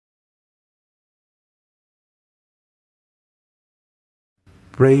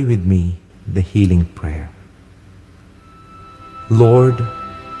pray with me the healing prayer. Lord,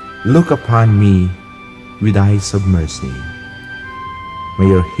 look upon me with eyes of mercy.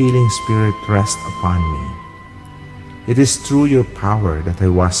 May your healing spirit rest upon me. It is through your power that I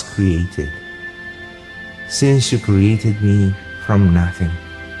was created. Since you created me from nothing,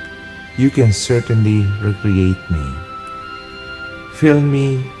 you can certainly recreate me. Fill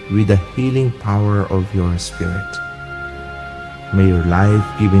me with the healing power of your Spirit. May your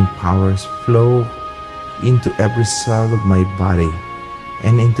life-giving powers flow into every cell of my body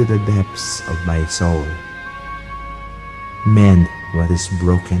and into the depths of my soul. Mend what is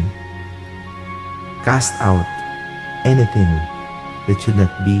broken. Cast out anything that should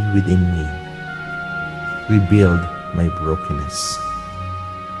not be within me. Rebuild my brokenness.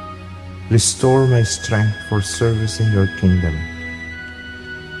 Restore my strength for service in your kingdom.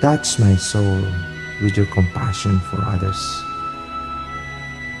 Touch my soul with your compassion for others.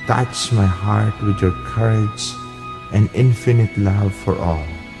 Touch my heart with your courage and infinite love for all.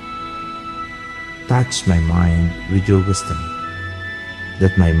 Touch my mind with your wisdom,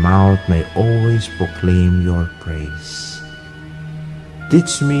 that my mouth may always proclaim your praise.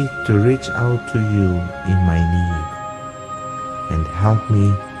 Teach me to reach out to you in my need, and help me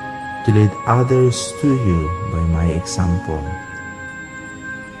to lead others to you by my example.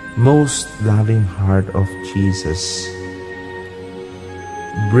 Most loving heart of Jesus,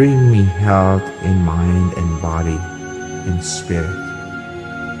 bring me health in mind and body and spirit,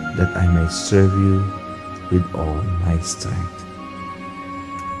 that I may serve you with all my strength.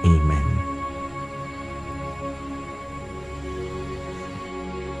 Amen.